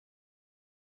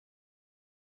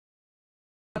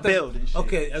build and shit.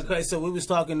 Okay. So we was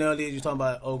talking earlier. You talking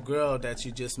about old girl that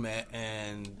you just met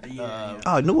and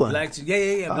new one. Black chick.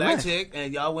 Yeah. Black chick,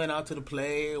 and y'all went out to the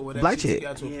play or whatever. Black chick.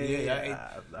 I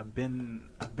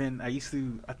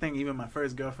think even my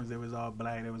first girlfriends, they was all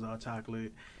black. They was all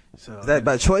chocolate. So is that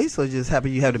by choice or just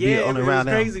happen you have to be on the round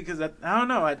now? Yeah, it was crazy because I don't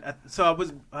know.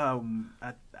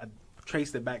 I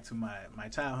traced it back to my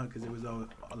childhood because it was all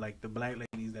like the black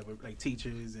ladies that were like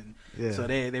teachers, and so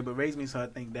they would raise me. So I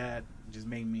think that just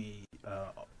made me,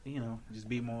 just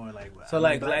be more like. So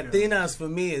like Latinas for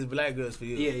me is black girls for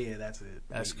you. Yeah, that's it.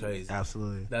 That's crazy.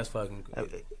 Absolutely. That's fucking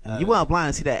good. You weren't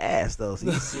blind to see that ass though. So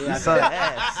you saw that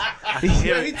ass. He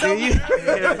told me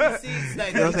earlier he sees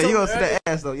like. You don't see that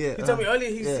ass though. Yeah. He told me earlier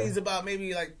he sees about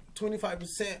maybe like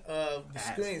 25% of the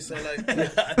screen. So like.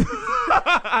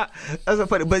 That's so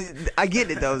funny, but I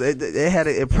get it though. They had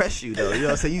to impress you though. You know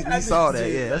what I'm saying? You saw that.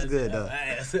 Yeah, that's good though.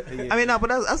 I mean, no, but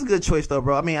that's a good choice though,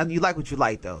 bro. I mean, you like what you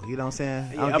like though. You know what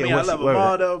I'm saying? I love them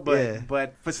all though,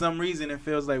 but for some reason it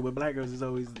feels like with black girls, it's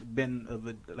always been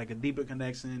a deeper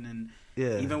connection, and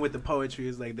even with the poetry,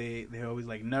 it's like they're always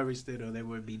like nourished it, or they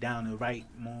would be down to write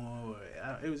more.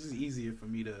 It was just easier for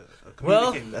me to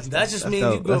communicate. Well, that just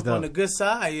means you grew up on the good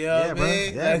side,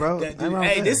 man. Yeah, bro.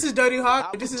 Hey, this is Dirty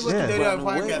Heart. This is what the Dirty Heart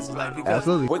podcast is like.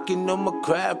 Absolutely. Working on my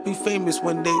craft, be famous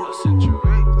one day.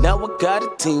 Now I got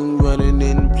a team running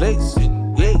in place.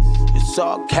 Yeah, it's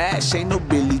all cash, ain't no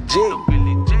Billy J.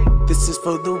 This is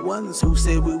for the ones who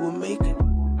said we would make it.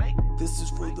 This is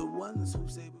for the ones who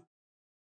said.